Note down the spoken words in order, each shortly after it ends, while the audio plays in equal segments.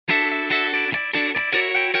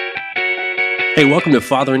Hey, welcome to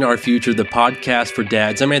Fathering Our Future, the podcast for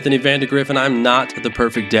dads. I'm Anthony Vandegrift, and I'm not the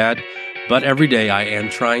perfect dad, but every day I am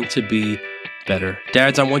trying to be better.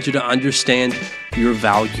 Dads, I want you to understand your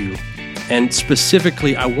value. And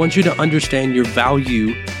specifically, I want you to understand your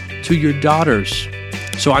value to your daughters.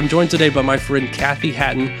 So I'm joined today by my friend Kathy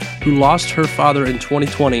Hatton, who lost her father in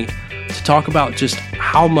 2020, to talk about just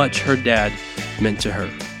how much her dad meant to her.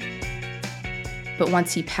 But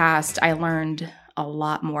once he passed, I learned a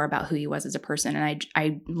lot more about who he was as a person, and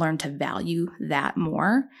I learned to value that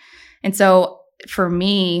more. And so for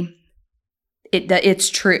me, it's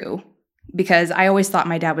true, because I always thought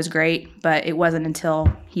my dad was great, but it wasn't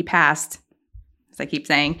until he passed, as I keep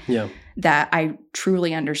saying, that I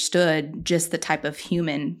truly understood just the type of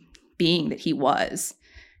human being that he was.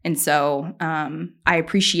 And so I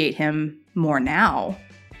appreciate him more now,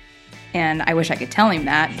 and I wish I could tell him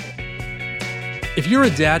that. If you're a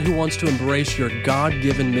dad who wants to embrace your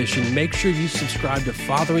God-given mission, make sure you subscribe to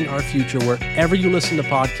Fathering Our Future wherever you listen to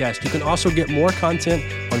podcasts. You can also get more content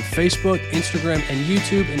on Facebook, Instagram, and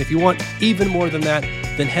YouTube. And if you want even more than that,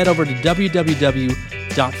 then head over to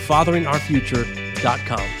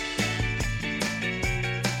www.fatheringourfuture.com.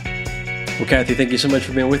 Well, Kathy, thank you so much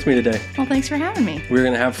for being with me today. Well, thanks for having me. We're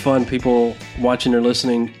going to have fun. People watching or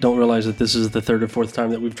listening don't realize that this is the third or fourth time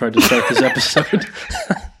that we've tried to start this episode.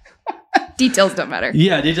 Details don't matter.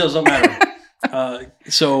 Yeah, details don't matter.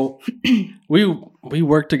 So we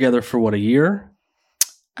worked together for what, a year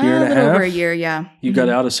and a half? Over a year, yeah. You got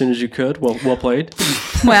out as soon as you could. Well played.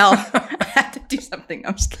 Well, I had to do something.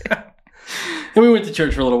 I'm just kidding. And we went to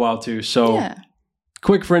church for a little while too. So yeah.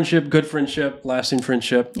 Quick friendship, good friendship, lasting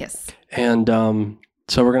friendship. Yes. And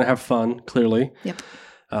so we're going to have fun, clearly. Yep.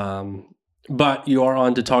 But you are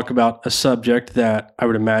on to talk about a subject that I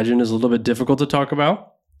would imagine is a little bit difficult to talk about.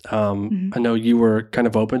 I know you were kind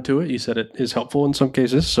of open to it. You said it is helpful in some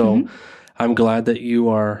cases. So I'm glad that you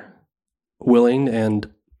are willing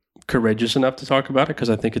and courageous enough to talk about it, because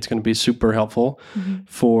I think it's going to be super helpful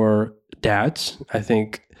for dads. I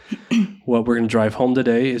think what we're going to drive home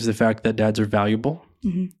today is the fact that dads are valuable.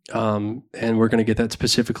 And we're going to get that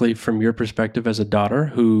specifically from your perspective as a daughter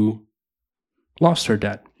who lost her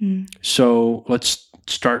dad. So let's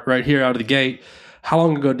start right here out of the gate. How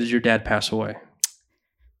long ago did your dad pass away?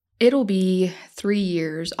 It'll be 3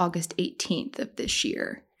 years, August 18th of this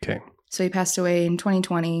year. Okay. So he passed away in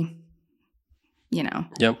 2020,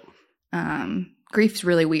 Yep. Grief's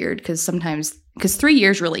really weird because 3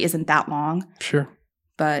 years really isn't that long. Sure.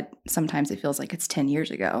 But sometimes it feels like it's 10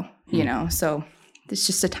 years ago, so it's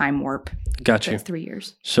just a time warp. Got you. 3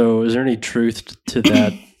 years. So is there any truth to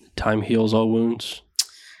that? Time heals all wounds?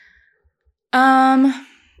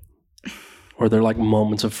 Or they're like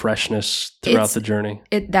moments of freshness throughout the journey?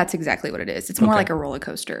 That's exactly what it is. It's more like a roller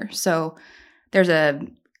coaster. So there's a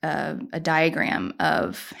diagram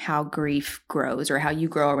of how grief grows, or how you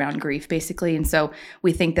grow around grief, basically. And so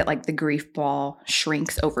we think that like the grief ball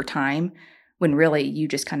shrinks over time, when really you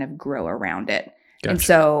just kind of grow around it. Gotcha. And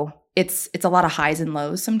so it's a lot of highs and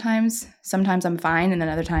lows sometimes. Sometimes I'm fine, and then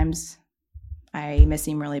other times I miss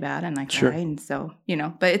him really bad and I cry. Sure. And so,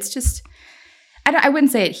 but it's just... I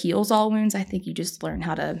wouldn't say it heals all wounds. I think you just learn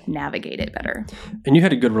how to navigate it better. And you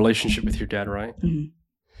had a good relationship with your dad, right?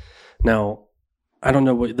 Now, I don't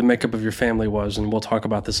know what the makeup of your family was, and we'll talk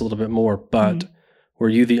about this a little bit more, but were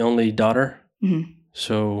you the only daughter?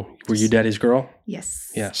 So were you daddy's girl?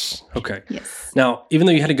 Yes. Yes. Okay. Yes. Now, even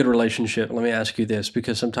though you had a good relationship, let me ask you this,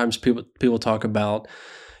 because sometimes people talk about,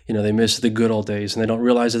 they miss the good old days, and they don't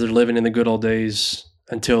realize that they're living in the good old days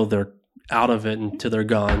until they're out of it, until they're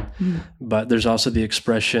gone. But there's also the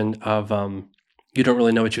expression of you don't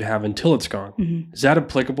really know what you have until it's gone. Is that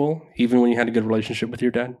applicable even when you had a good relationship with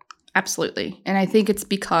your dad? Absolutely. And I think it's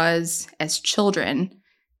because as children,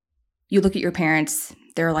 you look at your parents,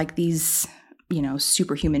 they're like these,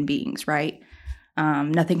 superhuman beings, right?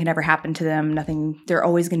 Nothing can ever happen to them. They're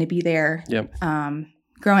always going to be there. Yep.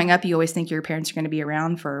 Growing up, you always think your parents are going to be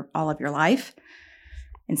around for all of your life.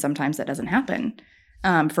 And sometimes that doesn't happen.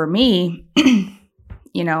 For me,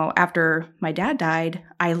 after my dad died,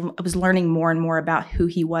 I was learning more and more about who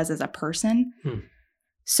he was as a person.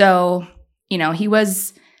 So, he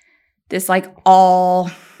was this like all,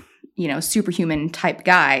 superhuman type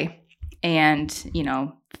guy, and,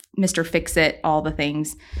 Mr. Fix-It, all the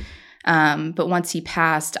things. But once he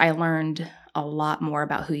passed, I learned a lot more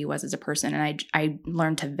about who he was as a person, and I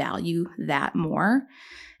learned to value that more.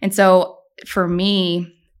 And so for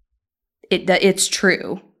me, it's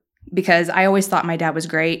true, because I always thought my dad was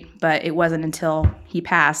great, but it wasn't until he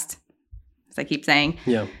passed, as I keep saying,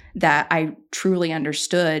 that I truly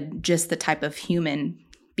understood just the type of human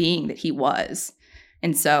being that he was.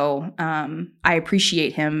 And so I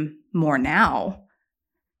appreciate him more now.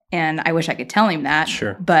 And I wish I could tell him that.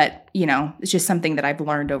 Sure. But, it's just something that I've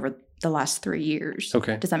learned over the last 3 years.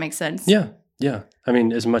 Okay. Does that make sense? Yeah. Yeah. I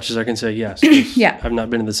mean, as much as I can say yes. Yeah. I've not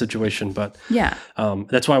been in the situation, but yeah.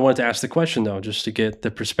 That's why I wanted to ask the question, though, just to get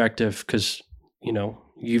the perspective, because,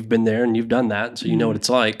 you've been there and you've done that. So you know what it's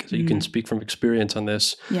like. So you can speak from experience on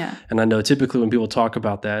this. Yeah. And I know typically when people talk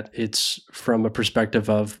about that, it's from a perspective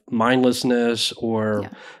of mindlessness or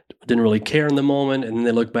didn't really care in the moment. And then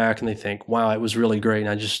they look back and they think, wow, it was really great. And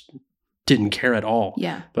I just didn't care at all.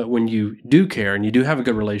 Yeah. But when you do care and you do have a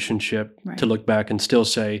good relationship, to look back and still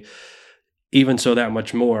say, even so that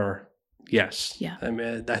much more, yes. Yeah. I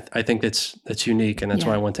mean, I think that's unique. And that's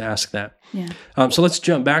why I want to ask that. Yeah. So let's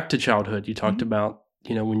jump back to childhood. You talked about,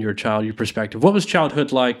 when you were a child, your perspective. What was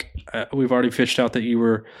childhood like? We've already fished out that you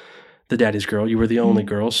were the daddy's girl. You were the only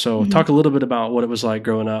girl. So talk a little bit about what it was like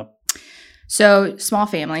growing up. So small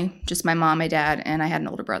family, just my mom, my dad, and I had an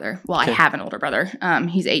older brother. Well, I have an older brother.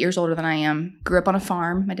 He's 8 years older than I am. Grew up on a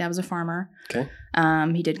farm. My dad was a farmer. Okay.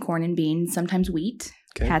 He did corn and beans, sometimes wheat.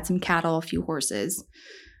 Okay. Had some cattle, a few horses.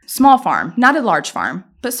 Small farm, not a large farm,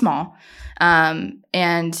 but small.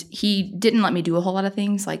 And he didn't let me do a whole lot of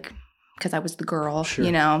things, like because I was the girl,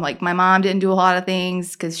 like my mom didn't do a whole lot of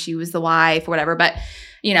things because she was the wife or whatever. But,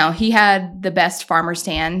 he had the best farmer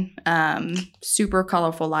stand, super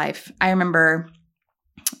colorful life. I remember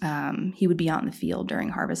he would be out in the field during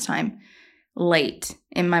harvest time late,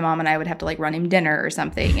 and my mom and I would have to run him dinner or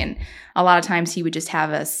something. And a lot of times he would just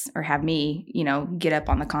have us or have me, get up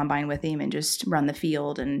on the combine with him and just run the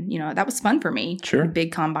field. And, that was fun for me. Sure.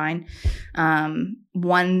 Big combine.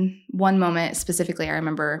 One moment specifically, I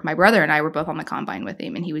remember my brother and I were both on the combine with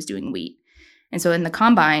him, and he was doing wheat. And so in the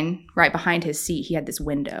combine, right behind his seat, he had this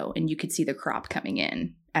window, and you could see the crop coming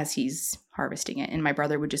in as he's harvesting it. And my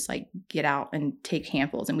brother would just get out and take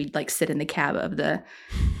handfuls, and we'd sit in the cab of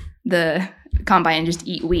the combine and just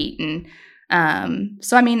eat wheat. And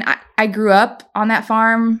so, I mean, I grew up on that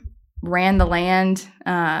farm, ran the land,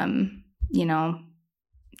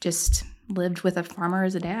 just lived with a farmer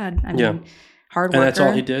as a dad. I mean, hard worker. And that's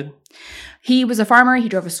all he did? He was a farmer. He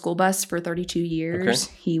drove a school bus for 32 years.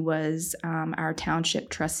 Okay. He was our township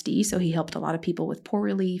trustee, so he helped a lot of people with poor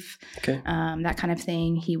relief, that kind of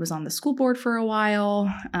thing. He was on the school board for a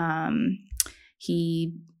while.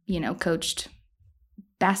 He, coached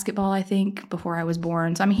basketball, I think, before I was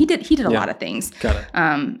born. So, I mean, he did a lot of things. Got it.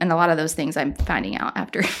 And a lot of those things I'm finding out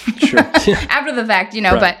after, Sure. after the fact,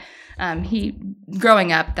 Right. but he,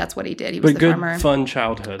 growing up, that's what he did. He was the farmer. Good, fun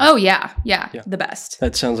childhood. Oh, yeah. The best.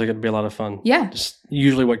 That sounds like it'd be a lot of fun. Yeah. Just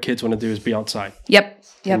usually what kids want to do is be outside. Yep.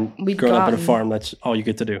 And We'd growing go up out at a farm, that's all you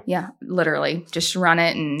get to do. Yeah, literally. Just run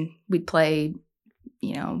it, and we'd play,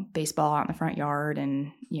 baseball out in the front yard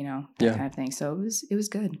and, that kind of thing. So it was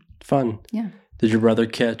good. Fun. Yeah. Did your brother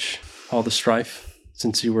catch all the strife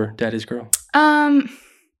since you were daddy's girl?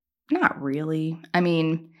 Not really. I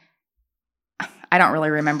mean, I don't really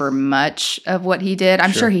remember much of what he did.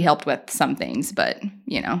 I'm sure he helped with some things, but,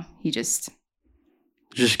 he just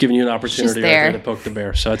giving you an opportunity right there to poke the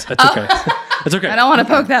bear. So it's okay. It's okay. I don't want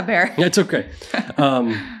to poke that bear. Yeah, it's okay.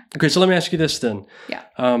 Okay, so let me ask you this then. Yeah.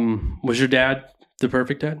 Was your dad the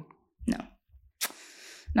perfect dad? No,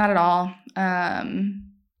 not at all.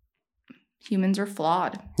 Humans are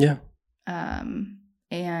flawed. Yeah.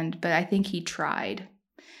 But I think he tried.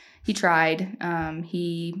 He tried.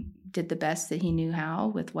 He did the best that he knew how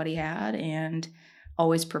with what he had, and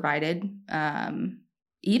always provided.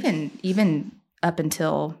 Even up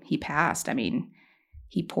until he passed, I mean,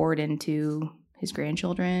 he poured into his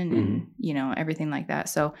grandchildren and, everything like that.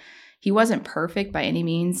 So he wasn't perfect by any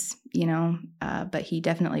means, but he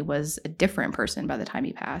definitely was a different person by the time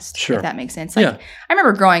he passed. Sure. If that makes sense. I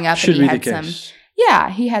remember growing up and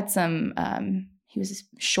he had some, he was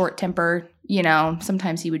short tempered,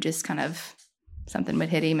 sometimes he would just kind of, something would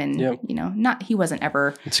hit him and, he wasn't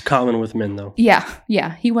ever. It's common with men though.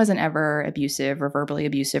 Yeah. He wasn't ever abusive or verbally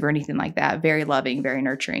abusive or anything like that. Very loving, very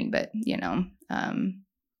nurturing, but,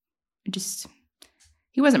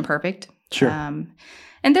 he wasn't perfect. Sure.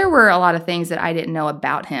 And there were a lot of things that I didn't know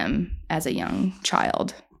about him as a young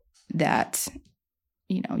child that,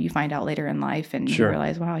 you find out later in life and you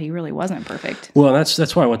realize, wow, he really wasn't perfect. Well,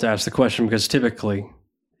 that's why I want to ask the question, because typically,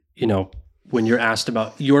 when you're asked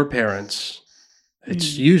about your parents,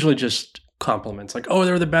 it's usually just compliments, like, oh,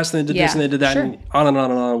 they were the best and they did this and they did that, and on and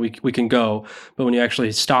on and on we can go. But when you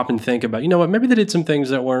actually stop and think about, what, maybe they did some things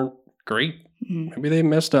that weren't great. Maybe they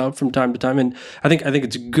messed up from time to time. And I think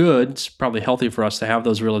it's good. It's probably healthy for us to have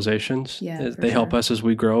those realizations. Yeah, they help us as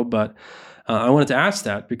we grow. But I wanted to ask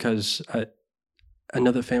that because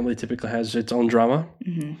another family typically has its own drama.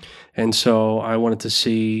 Mm-hmm. And so I wanted to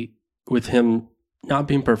see, with him not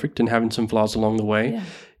being perfect and having some flaws along the way,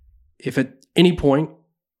 if at any point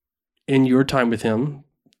in your time with him,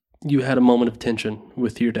 you had a moment of tension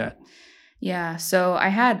with your dad. Yeah. So I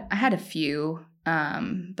had a few,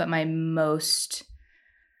 but my most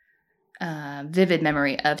vivid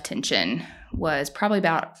memory of tension was probably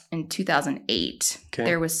about in 2008. Okay.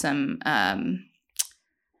 There was some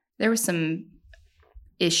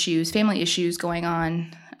issues, family issues going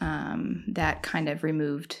on, that kind of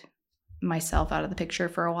removed myself out of the picture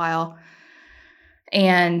for a while.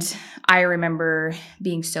 And I remember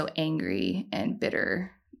being so angry and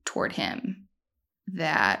bitter toward him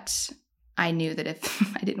that I knew that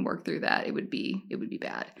if I didn't work through that, it would be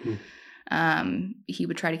bad. He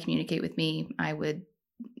would try to communicate with me. I would,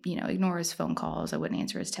 ignore his phone calls. I wouldn't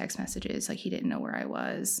answer his text messages. Like, he didn't know where I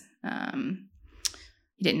was.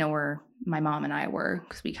 He didn't know where my mom and I were,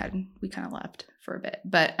 because we kind of left for a bit.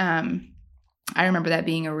 But I remember that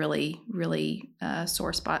being a really, really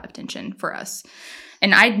sore spot of tension for us.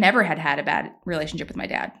 And I'd never had a bad relationship with my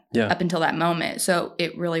dad up until that moment. So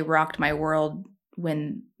it really rocked my world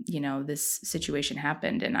when, this situation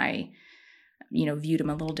happened, and I, viewed him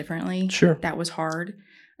a little differently. Sure. That was hard.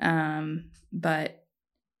 But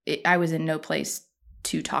I was in no place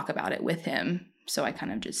to talk about it with him. So I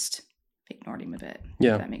kind of just ignored him a bit.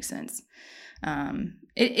 Yeah. If that makes sense.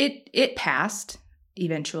 It passed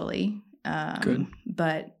eventually. Good.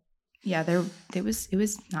 But yeah, it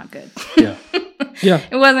was not good. Yeah. Yeah.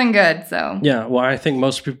 It wasn't good. So yeah. Well, I think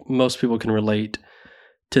most people can relate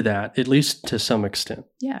to that, at least to some extent.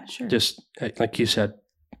 Yeah, sure. Just like you said,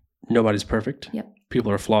 nobody's perfect. Yep.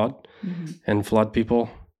 People are flawed, Mm-hmm. and flawed people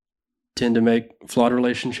tend to make flawed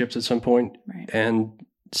relationships at some point. Right. And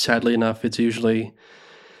sadly enough, it's usually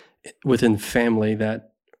within family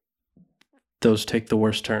that those take the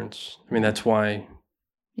worst turns. I mean, that's why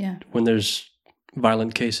when there's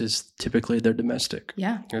violent cases, typically they're domestic.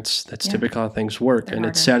 Yeah. That's typically how things work. They're harder.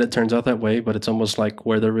 It's sad it turns out that way, but it's almost like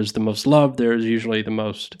where there is the most love, there's usually the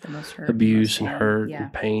most hurt, abuse and hurt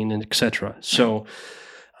and pain and etc. So,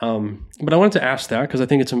 but I wanted to ask that because I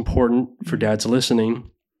think it's important for dads listening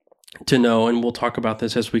to know, and we'll talk about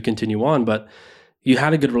this as we continue on, but you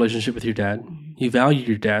had a good relationship with your dad. Mm-hmm. You valued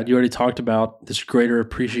your dad. You already talked about this greater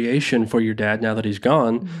appreciation for your dad now that he's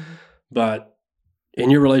gone. Mm-hmm. But in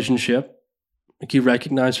your relationship, like, you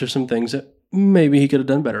recognize there's some things that maybe he could have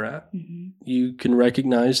done better at. Mm-hmm. You can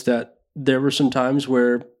recognize that there were some times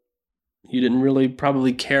where you didn't really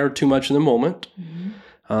probably care too much in the moment.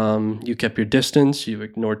 Mm-hmm. You kept your distance. You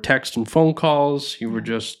ignored text and phone calls. You were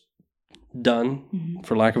just done, mm-hmm.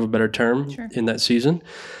 for lack of a better term, in that season.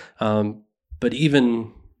 But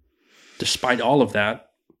even despite all of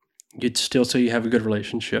that, you'd still say you have a good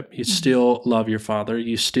relationship. You mm-hmm. still love your father.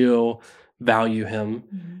 You still value him,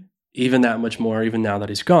 mm-hmm. even that much more, even now that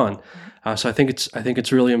he's gone. So I think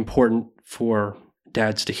it's really important for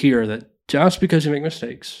dads to hear that just because you make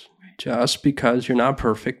mistakes, just because you're not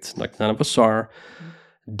perfect, like none of us are,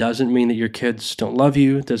 mm-hmm. doesn't mean that your kids don't love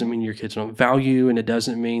you. Doesn't mean your kids don't value you, and it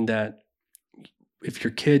doesn't mean that if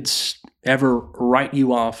your kids ever write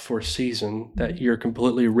you off for a season, that you're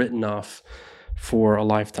completely written off for a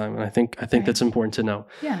lifetime. And I think that's important to know.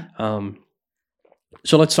 Yeah.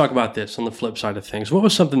 So let's talk about this on the flip side of things. What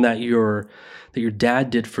was something that your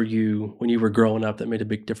dad did for you when you were growing up that made a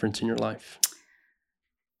big difference in your life?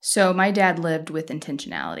 So my dad lived with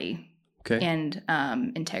intentionality and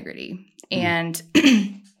integrity. Mm-hmm.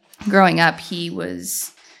 And growing up, he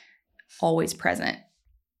was always present.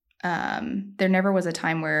 There never was a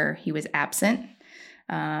time where he was absent.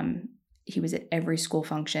 He was at every school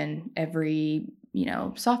function, every,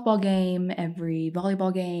 softball game, every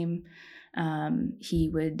volleyball game. He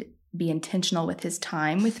would be intentional with his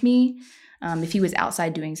time with me. If he was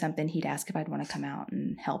outside doing something, he'd ask if I'd want to come out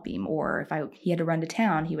and help him. Or if he had to run to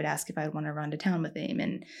town, he would ask if I'd want to run to town with him.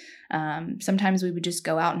 And sometimes we would just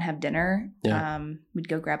go out and have dinner. Yeah. We'd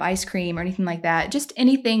go grab ice cream or anything like that. Just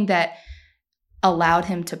anything that allowed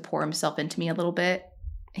him to pour himself into me a little bit.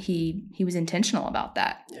 He was intentional about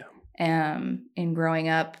that. Yeah. And growing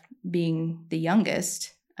up, being the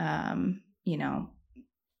youngest,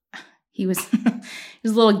 he was a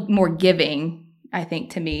little more giving, I think,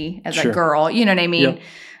 to me as a girl. You know what I mean?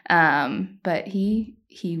 Yep. But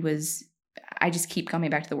he was. I just keep coming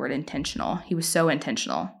back to the word intentional. He was so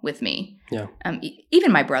intentional with me. Yeah.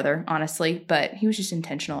 Even my brother, honestly, but he was just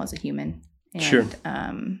intentional as a human.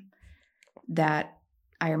 And, that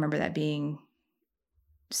I remember that being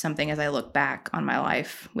something as I look back on my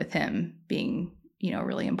life with him being, a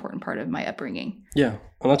really important part of my upbringing. Yeah.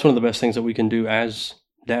 And that's one of the best things that we can do as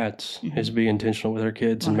dads is be intentional with our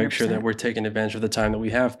kids 100%. And make sure that we're taking advantage of the time that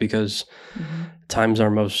we have, because time's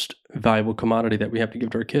our most valuable commodity that we have to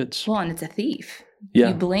give to our kids. Well, and it's a thief. Yeah.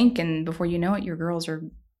 You blink and before you know it, your girls are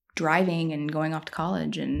driving and going off to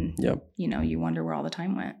college, and you wonder where all the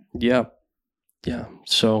time went. Yeah. Yeah.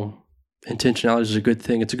 So intentionality is a good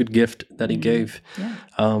thing. It's a good gift that he gave. Yeah.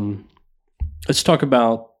 Let's talk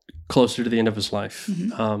about closer to the end of his life.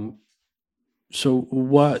 So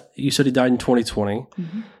what, you said he died in 2020.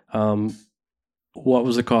 What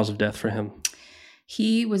was the cause of death for him?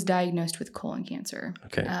 He was diagnosed with colon cancer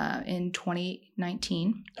in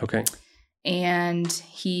 2019. Okay. And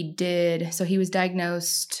he was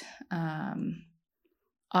diagnosed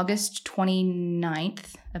August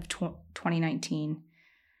 29th of 2019.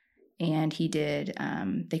 And he did,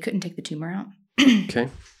 they couldn't take the tumor out. Okay.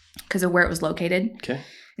 Because of where it was located. Okay.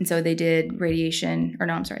 And so they did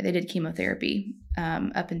they did chemotherapy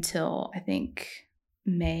up until, I think,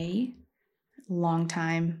 May. Long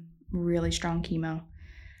time, really strong chemo.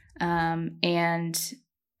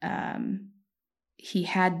 He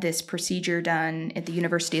had this procedure done at the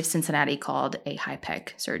University of Cincinnati called a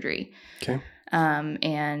HIPEC surgery. Okay.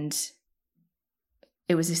 And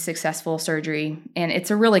it was a successful surgery. And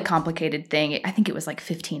it's a really complicated thing. I think it was like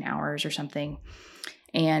 15 hours or something.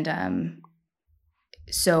 And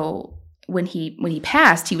so when he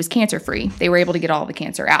passed, he was cancer-free. They were able to get all the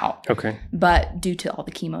cancer out. Okay. But due to all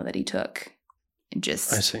the chemo that he took, I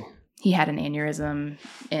see. He had an aneurysm,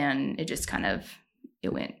 and it just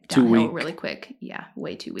it went downhill really quick. Yeah,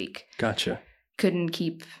 way too weak. Gotcha. Couldn't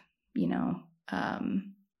keep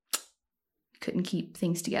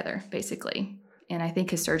things together, basically. And I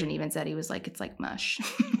think his surgeon even said he was like, it's like mush.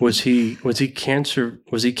 Was he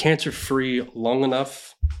cancer-free long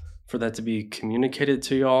enough for that to be communicated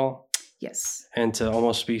to y'all? Yes. And to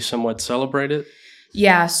almost be somewhat celebrated?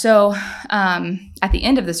 Yeah. So at the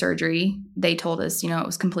end of the surgery, they told us, it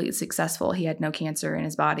was completely successful. He had no cancer in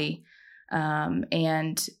his body.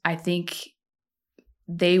 And I think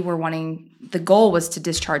the goal was to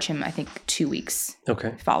discharge him, I think, 2 weeks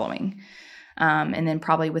following. And then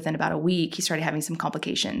probably within about a week, he started having some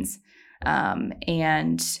complications. So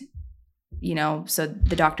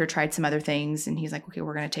the doctor tried some other things, and he's like, okay,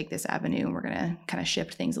 we're going to take this avenue and we're going to kind of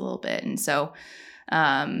shift things a little bit. And so,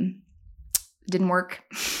 didn't work.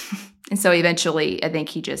 And so eventually I think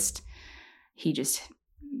he just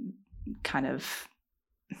kind of,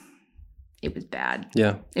 it was bad.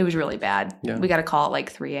 Yeah. It was really bad. Yeah. We got a call at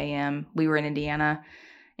like 3 a.m. We were in Indiana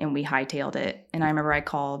and we hightailed it. And I remember I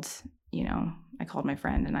called my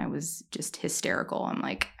friend, and I was just hysterical. I'm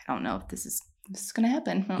like, I don't know if this is going to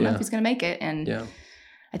happen. I don't know if he's going to make it. And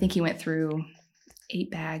I think he went through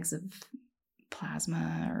 8 bags of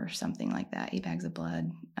plasma or something like that, 8 bags of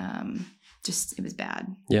blood. It was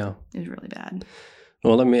bad. Yeah. It was really bad.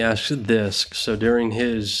 Well, let me ask you this. So during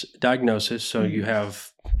his diagnosis, you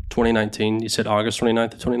have 2019, you said August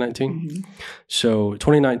 29th of 2019. Mm-hmm. So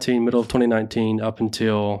 2019, middle of 2019, up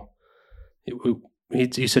until,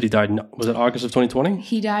 he said he died, was it August of 2020?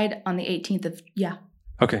 He died on the 18th of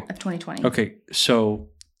 2020. Okay. So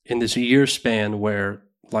in this year span where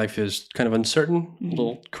life is kind of uncertain, a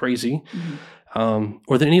little crazy,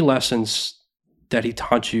 were there any lessons that he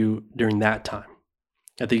taught you during that time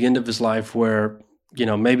at the end of his life where,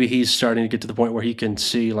 maybe he's starting to get to the point where he can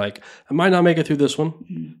see, like, I might not make it through this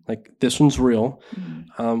one. Like, this one's real.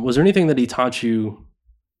 Was there anything that he taught you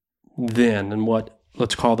then, and what,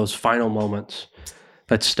 let's call those final moments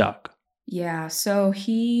that stuck? Yeah. So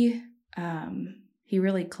he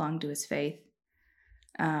really clung to his faith.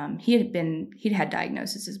 He'd had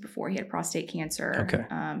diagnoses before. He had prostate cancer. Okay.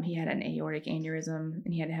 He had an aortic aneurysm,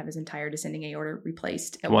 and he had to have his entire descending aorta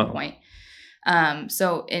replaced at one point.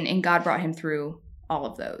 And God brought him through all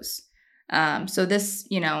of those. So this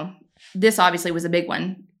obviously was a big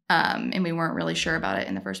one. And we weren't really sure about it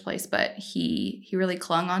in the first place, but he really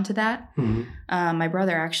clung onto that. My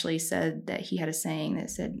brother actually said that he had a saying that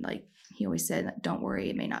said, like, he always said, don't worry,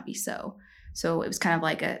 it may not be so. So it was kind of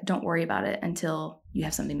like don't worry about it until you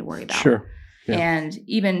have something to worry about. Sure. Yeah. And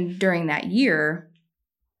even during that year,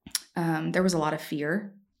 there was a lot of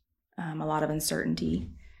fear, a lot of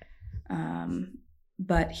uncertainty.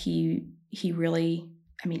 But he really,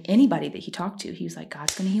 anybody that he talked to, he was like,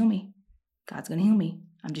 God's going to heal me. God's going to heal me.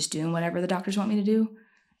 I'm just doing whatever the doctors want me to do,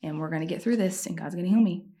 and we're going to get through this, and God's going to heal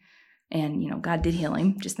me. And, God did heal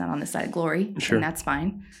him, just not on this side of glory. Sure. And that's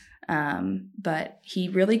fine. But he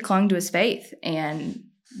really clung to his faith, and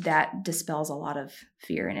that dispels a lot of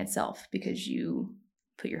fear in itself, because you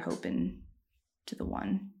put your hope in to the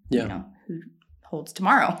one, who holds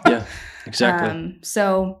tomorrow. Yeah, exactly.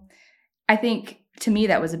 So I think to me,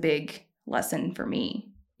 that was a big lesson for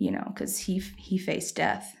me, because he faced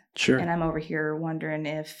death. Sure. And I'm over here wondering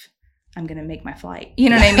if I'm going to make my flight. You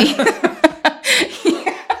know what I mean?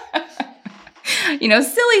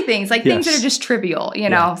 Silly things, like things that are just trivial,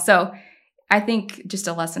 know? So I think just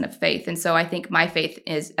a lesson of faith. And so I think my faith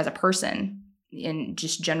is as a person in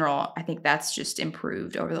just general, I think that's just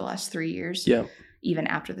improved over the last 3 years, even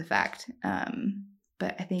after the fact.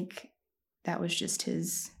 But I think that was just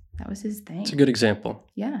his thing. It's a good example.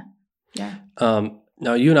 Yeah.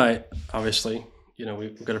 Now you and I, obviously,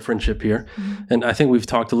 we've got a friendship here, and I think we've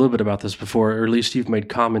talked a little bit about this before, or at least you've made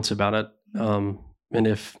comments about it. And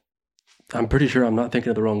if I'm pretty sure I'm not thinking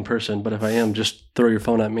of the wrong person, but if I am, just throw your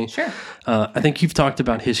phone at me. Sure. I think you've talked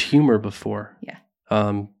about his humor before. Yeah.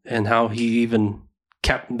 And how he even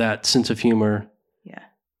kept that sense of humor. Yeah.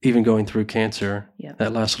 Even going through cancer. Yep.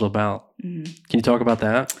 That last little bout. Mm-hmm. Can you talk about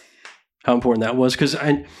that? How important that was? Because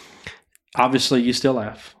obviously you still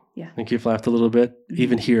laugh. Yeah. I think you've laughed a little bit,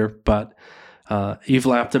 even here, but you've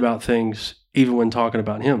laughed about things even when talking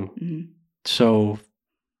about him. Mm-hmm. So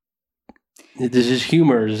does his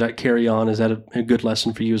humor, does that carry on? Is that a good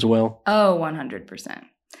lesson for you as well? Oh, 100%.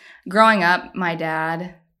 Growing up, my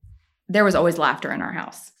dad, there was always laughter in our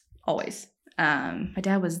house. Always. My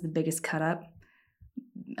dad was the biggest cut up,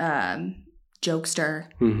 jokester.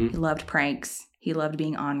 Mm-hmm. He loved pranks. He loved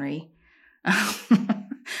being ornery.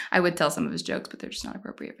 I would tell some of his jokes, but they're just not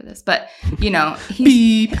appropriate for this. But, he's...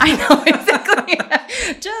 Beep. I know, exactly.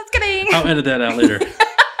 Just kidding. I'll edit that out later.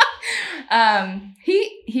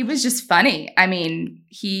 He was just funny. I mean,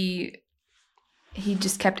 he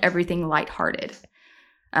just kept everything lighthearted.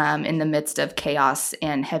 In the midst of chaos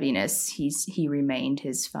and heaviness, he remained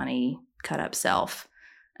his funny, cut up self.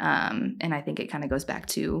 And I think it kind of goes back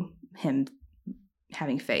to him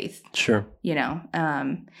having faith. Sure.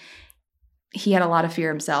 He had a lot of fear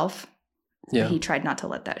himself. Yeah. He tried not to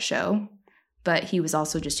let that show, but he was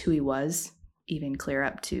also just who he was, even clear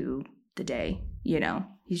up to the day,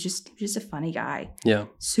 He's just a funny guy. Yeah.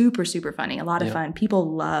 Super, super funny. A lot of fun.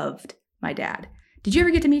 People loved my dad. Did you ever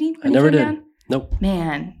get to meet him? I never did. Down? Nope.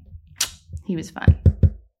 Man, he was fun.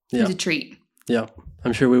 He was a treat. Yeah.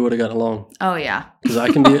 I'm sure we would have gotten along. Oh yeah. Because I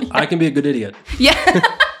can be a good idiot. Yeah.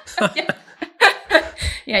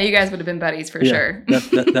 Yeah, you guys would have been buddies for sure.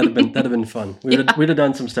 That'd have been fun. We'd have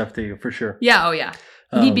done some stuff to you for sure. Yeah. Oh yeah.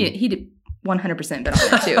 He'd 100% been on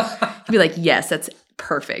that too. He'd be like, yes, that's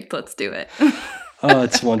perfect. Let's do it. Oh,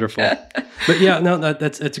 it's wonderful. But yeah, no,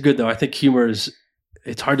 that's good though. I think humor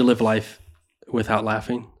it's hard to live life without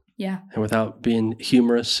laughing. Yeah. And without being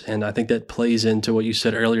humorous. And I think that plays into what you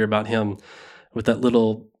said earlier about him with that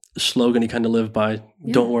little slogan he kind of lived by.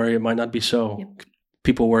 Yeah. Don't worry, it might not be so. Yep.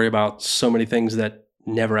 People worry about so many things that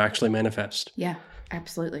never actually manifest. Yeah,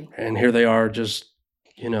 absolutely. And here they are just,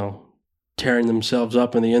 tearing themselves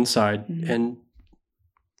up on the inside. Mm-hmm. And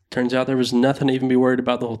turns out there was nothing to even be worried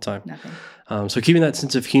about the whole time. Nothing. So keeping that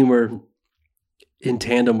sense of humor in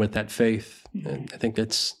tandem with that faith, mm-hmm. I think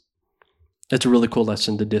that's a really cool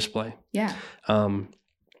lesson to display. Yeah.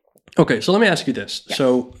 Okay, so let me ask you this. Yeah.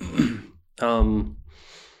 So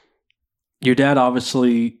your dad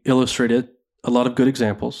obviously illustrated a lot of good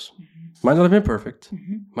examples. Mm-hmm. Might not have been perfect.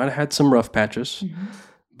 Mm-hmm. Might have had some rough patches. Mm-hmm.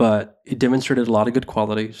 But it demonstrated a lot of good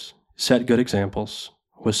qualities, set good examples,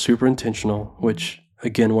 was super intentional, which,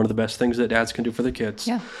 again, one of the best things that dads can do for their kids.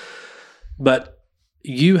 Yeah. But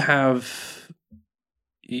you've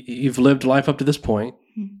lived life up to this point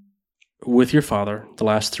with your father. The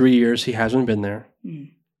last 3 years, he hasn't been there.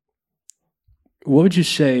 Mm. What would you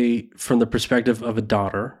say from the perspective of a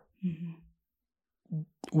daughter? Mm-hmm.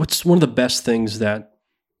 What's one of the best things that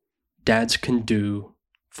dads can do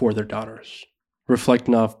for their daughters?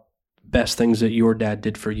 Reflecting off best things that your dad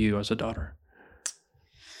did for you as a daughter.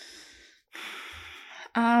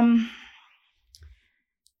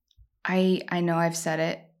 I know I've said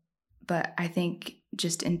it, but I think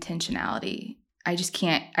just intentionality. I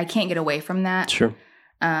can't get away from that. Sure.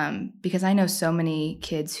 Because I know so many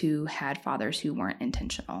kids who had fathers who weren't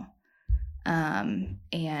intentional. And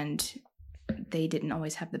they didn't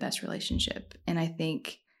always have the best relationship. And I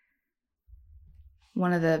think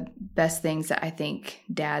one of the best things that I think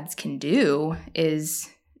dads can do is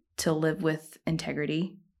to live with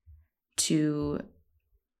integrity, to,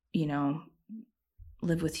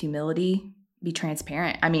 live with humility, be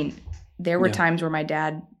transparent. I mean, there were times where my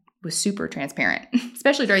dad was super transparent,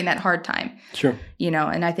 especially during that hard time. Sure.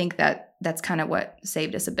 And I think that's kind of what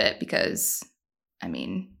saved us a bit because, that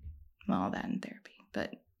in therapy,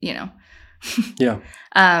 but, Yeah.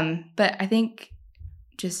 But I think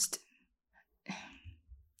just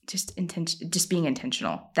just being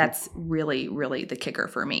intentional. That's really, really the kicker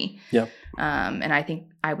for me. Yeah. And I think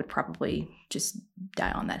I would probably just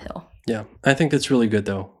die on that hill. Yeah. I think that's really good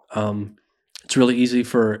though. It's really easy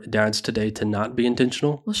for dads today to not be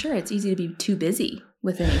intentional. Well, sure. It's easy to be too busy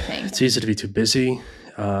with anything. It's easy to be too busy.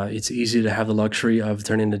 It's easy to have the luxury of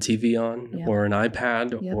turning the TV on or an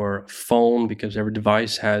iPad or a phone, because every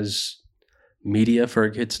device has media for our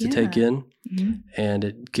kids to take in. Mm-hmm. And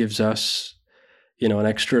it gives us, an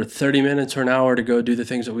extra 30 minutes or an hour to go do the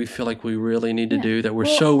things that we feel like we really need to do, that we're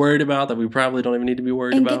so worried about that we probably don't even need to be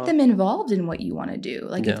worried about. And get them involved in what you want to do.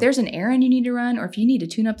 Like if there's an errand you need to run, or if you need to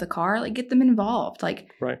tune up the car, like get them involved.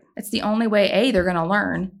 Like that's the only way, A, they're going to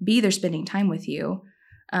learn, B, they're spending time with you.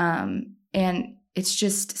 And it's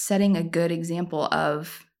just setting a good example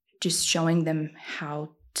of just showing them how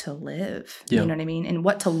to live. You know what I mean? And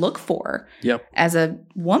what to look for as a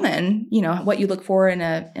woman, what you look for in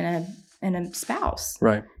a spouse.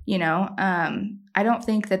 Right. I don't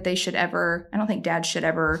think that I don't think dads should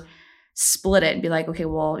ever split it and be like, okay,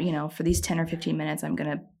 well, for these 10 or 15 minutes, I'm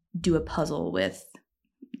going to do a puzzle with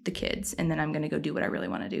the kids and then I'm going to go do what I really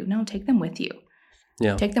want to do. No, take them with you.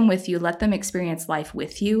 Yeah. Take them with you. Let them experience life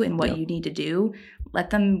with you and what you need to do. Let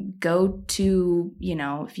them go to,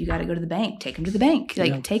 if you got to go to the bank, take them to the bank.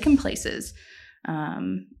 Take them places.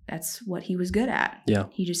 That's what he was good at. Yeah.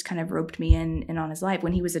 He just kind of roped me in on his life.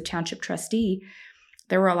 When he was a township trustee,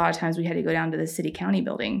 there were a lot of times we had to go down to the city county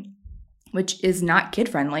building, which is not kid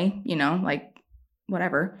friendly,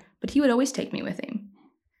 whatever. But he would always take me with him.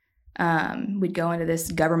 We'd go into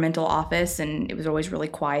this governmental office and it was always really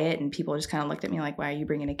quiet and people just kind of looked at me like, why are you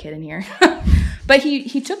bringing a kid in here? But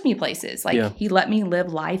he took me places. He let me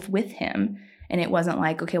live life with him. And it wasn't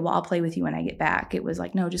like, okay, well, I'll play with you when I get back. It was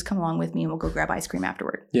like, no, just come along with me and we'll go grab ice cream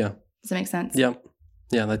afterward. Yeah. Does that make sense? Yeah.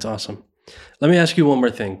 Yeah, that's awesome. Let me ask you one more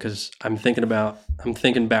thing, because I'm thinking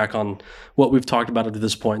back on what we've talked about up to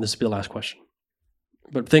this point. This will be the last question.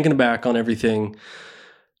 But thinking back on everything,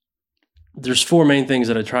 there's 4 main things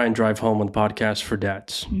that I try and drive home on the podcast for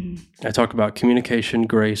dads. Mm-hmm. I talk about communication,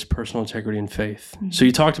 grace, personal integrity, and faith. Mm-hmm. So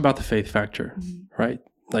you talked about the faith factor, right?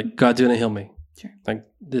 Like, God's going to heal me. Sure. Like,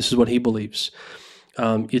 this is what he believes.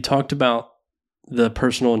 You talked about the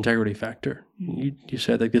personal integrity factor. Mm-hmm. You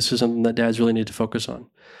said like this is something that dads really need to focus on.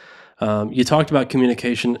 You talked about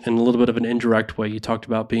communication in a little bit of an indirect way. You talked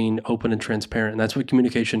about being open and transparent. And that's what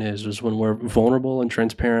communication is when we're vulnerable and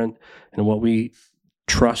transparent and what we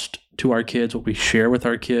trust to our kids, what we share with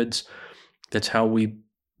our kids. That's how we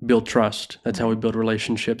build trust. That's how we build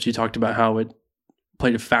relationships. You talked about how it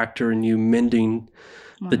played a factor in you mending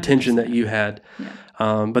 100%. The tension that you had.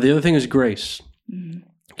 Yeah. But the other thing is grace. Mm-hmm.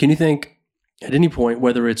 Can you think at any point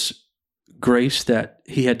whether it's grace that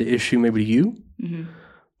he had to issue maybe to you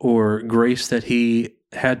or grace that he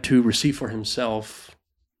had to receive for himself,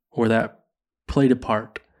 or that played a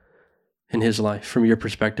part in his life from your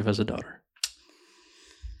perspective as a daughter?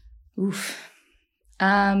 Oof.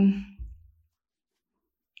 I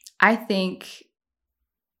think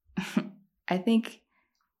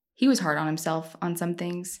he was hard on himself on some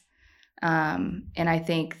things. And I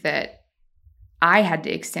think that I had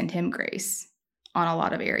to extend him grace on a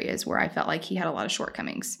lot of areas where I felt like he had a lot of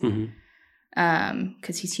shortcomings.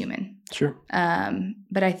 Because he's human. Sure.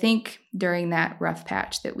 But I think during that rough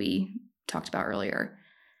patch that we talked about earlier,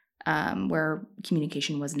 where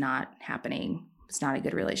communication was not happening, it's not a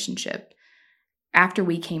good relationship. After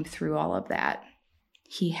we came through all of that,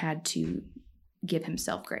 he had to give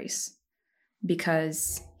himself grace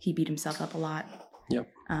because he beat himself up a lot. Yep.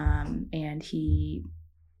 And he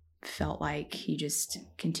felt like he just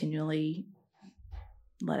continually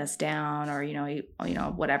let us down, or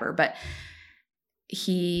whatever. But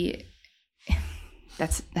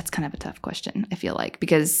that's kind of a tough question, I feel like,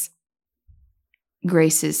 because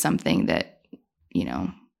grace is something that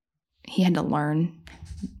he had to learn.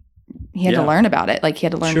 He had to learn about it. Like, he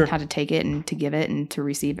had to learn how to take it and to give it and to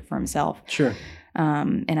receive it for himself. Sure.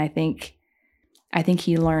 And I think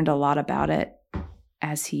he learned a lot about it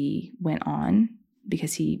as he went on,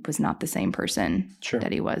 because he was not the same person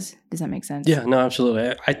that he was. Does that make sense? Yeah, no,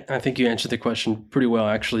 absolutely. I think you answered the question pretty well,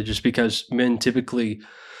 actually, just because men typically,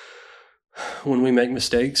 when we make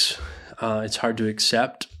mistakes, it's hard to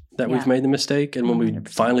accept that we've made the mistake. And when 100%.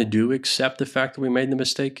 We finally do accept the fact that we made the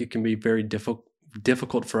mistake, it can be very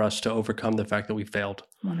difficult for us to overcome the fact that we failed.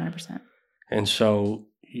 100%. And so,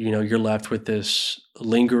 you're left with this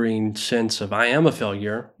lingering sense of, I am a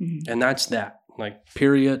failure. Mm-hmm. And that's that. Like,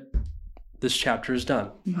 period. This chapter is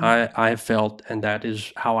done. Mm-hmm. I have failed, and that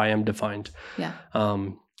is how I am defined. Yeah.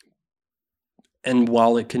 And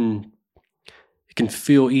while it can it can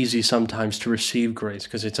feel easy sometimes to receive grace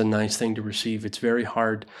because it's a nice thing to receive. It's very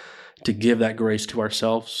hard to give that grace to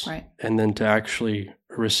ourselves, right, and then to actually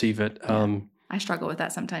receive it. Yeah. I struggle with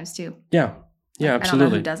that sometimes too. Yeah, absolutely. I don't know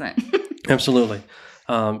who doesn't. Absolutely.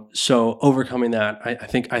 So overcoming that, I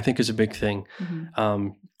think is a big thing. Mm-hmm.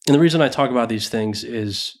 And the reason I talk about these things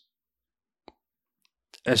is,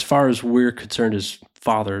 as far as we're concerned as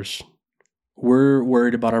fathers, we're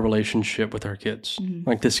worried about our relationship with our kids. Mm-hmm.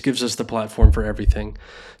 Like, this gives us the platform for everything.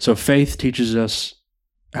 So faith teaches us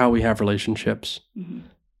how we have relationships. Mm-hmm.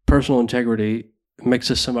 Personal integrity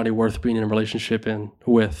makes us somebody worth being in a relationship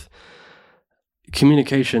with.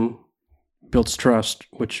 Communication builds trust,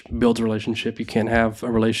 which builds a relationship. You can't have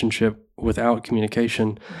a relationship without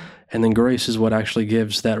communication. Right. And then grace is what actually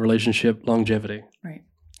gives that relationship longevity. Right.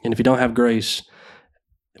 And if you don't have grace,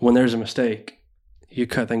 when there's a mistake, you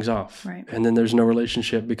cut things off. Right. And then there's no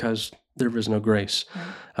relationship because there is no grace.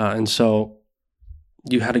 Right. And so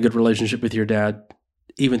you had a good relationship with your dad,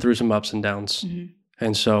 even through some ups and downs. Mm-hmm.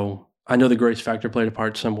 And so I know the grace factor played a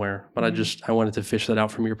part somewhere, but Mm-hmm. I wanted to fish that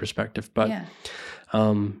out from your perspective. But yeah.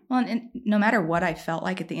 Well, and no matter what I felt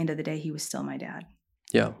like, at the end of the day, he was still my dad.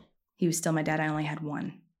 Yeah. He was still my dad. I only had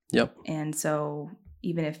one. Yep. And so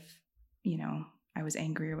even if, I was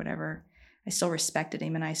angry or whatever, I still respected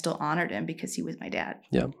him and I still honored him because he was my dad.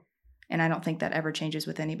 Yeah. And I don't think that ever changes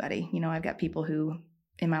with anybody. I've got people who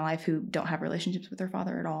in my life who don't have relationships with their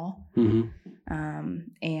father at all. Mm-hmm.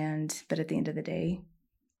 But at the end of the day,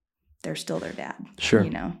 they're still their dad. Sure.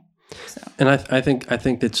 So. And I think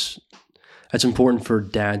that's important for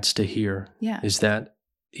dads to hear. Yeah. Is that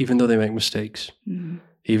even though they make mistakes, Mm-hmm.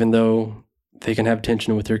 even though they can have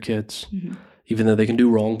tension with their kids, Mm-hmm. even though they can do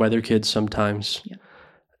wrong by their kids sometimes, Yep.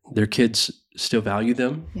 their kids still value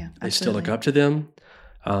them. Yeah, They still look absolutely. up to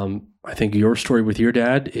them. I think your story with your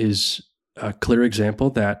dad is a clear example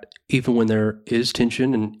that even when there is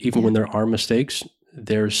tension and even when there are mistakes,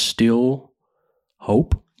 there's still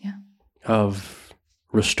hope of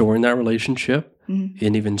restoring that relationship Mm-hmm.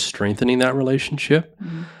 and even strengthening that relationship.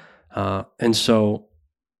 Mm-hmm. And so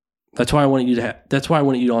that's why I wanted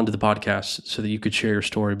you onto the podcast, so that you could share your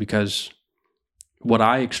story, because what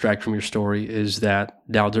I extract from your story is that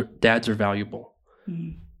dads are valuable.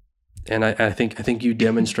 Mm-hmm. And I think you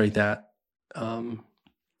demonstrate that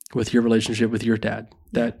with your relationship with your dad,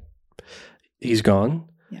 that he's gone.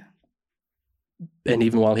 Yeah. And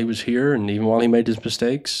even while he was here and even while he made his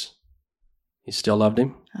mistakes, you still loved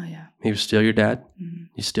him. Oh, yeah. He was still your dad. Mm-hmm.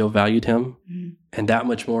 You still valued him. Mm-hmm. And that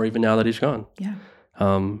much more even now that he's gone. Yeah.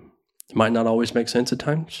 It might not always make sense at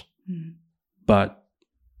times, Mm-hmm. but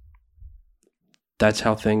that's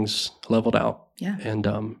how things leveled out. Yeah. And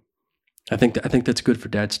I think that's good for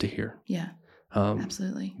dads to hear. Yeah.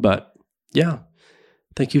 Absolutely. But yeah,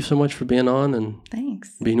 thank you so much for being on and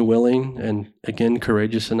Thanks. being willing and, again,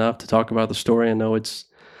 courageous enough to talk about the story. I know it's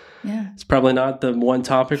probably not the one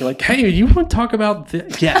topic like, hey, you want to talk about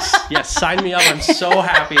this? Yes, sign me up. I'm so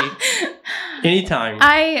happy. Anytime.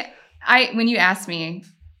 I when you asked me,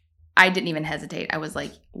 I didn't even hesitate. I was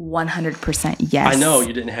like 100% yes. I know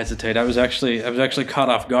you didn't hesitate. I was actually caught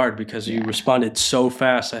off guard because you responded so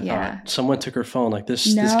fast. I thought someone took her phone. Like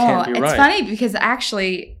this can't be right. It's funny because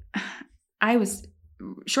actually I was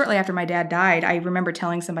shortly after my dad died, I remember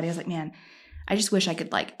telling somebody, I was like, man, I just wish I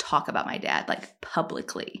could like talk about my dad like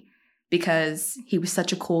publicly, because he was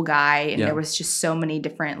such a cool guy and there was just so many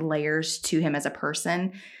different layers to him as a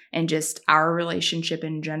person and just our relationship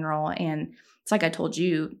in general. And it's like I told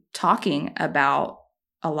you, talking about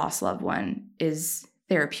a lost loved one is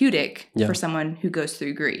therapeutic for someone who goes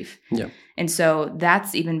through grief. Yeah. And so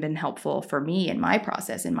that's even been helpful for me in my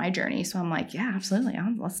process, in my journey. So I'm like, yeah, absolutely.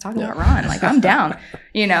 Let's talk about Ron. Like I'm down,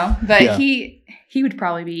 but he would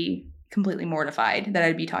probably be completely mortified that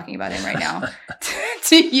I'd be talking about him right now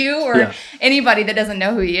to you or anybody that doesn't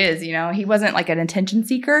know who he is. He wasn't like an attention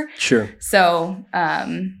seeker. Sure. So,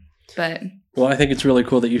 but. Well, I think it's really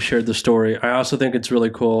cool that you shared the story. I also think it's really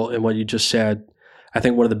cool in what you just said. I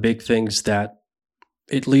think one of the big things that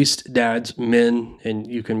at least dads, men, and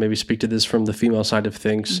you can maybe speak to this from the female side of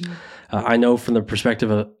things. Mm-hmm. I know from the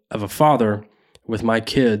perspective of a father with my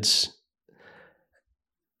kids,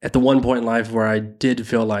 at the one point in life where I did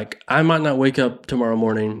feel like I might not wake up tomorrow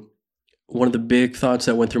morning, one of the big thoughts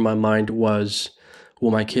that went through my mind was,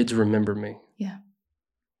 will my kids remember me? Yeah.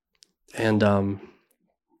 And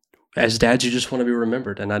as dads, you just want to be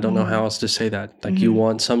remembered. And I don't know how else to say that. Like you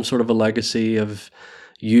want some sort of a legacy of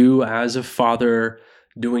you as a father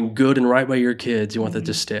doing good and right by your kids. You want that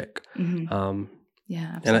to stick. Mm-hmm.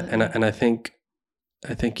 Yeah, absolutely. And I think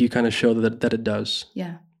you kind of show that it does.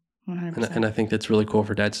 Yeah, 100%. And I think that's really cool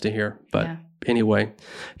for dads to hear. But anyway,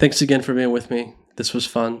 thanks again for being with me. This was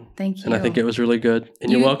fun. Thank you. And I think it was really good.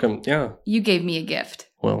 And you're welcome. Yeah. You gave me a gift.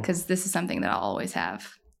 Well, because this is something that I'll always have.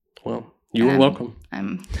 Well, you were welcome.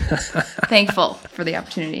 I'm thankful for the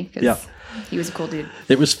opportunity because he was a cool dude.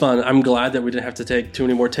 It was fun. I'm glad that we didn't have to take too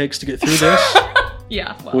many more takes to get through this.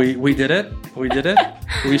 Yeah. Well. We did it. We did it.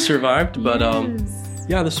 We survived. But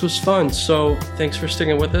yeah, this was fun. So thanks for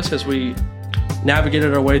sticking with us as we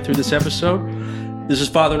navigated our way through this episode. This is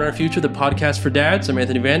Father in Our Future, the podcast for dads. I'm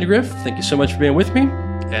Anthony Vandergriff. Thank you so much for being with me,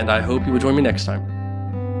 and I hope you will join me next time.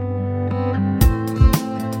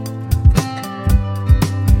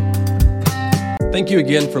 Thank you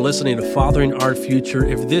again for listening to Fathering Our Future.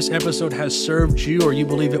 If this episode has served you or you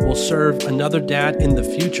believe it will serve another dad in the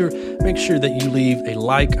future, make sure that you leave a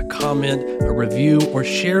like, a comment, a review, or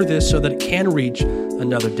share this so that it can reach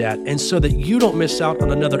another dad. And so that you don't miss out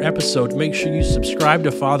on another episode, make sure you subscribe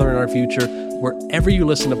to Fathering Our Future wherever you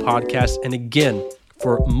listen to podcasts. And again,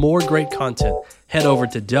 for more great content, head over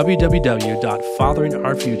to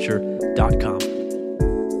www.fatheringourfuture.com.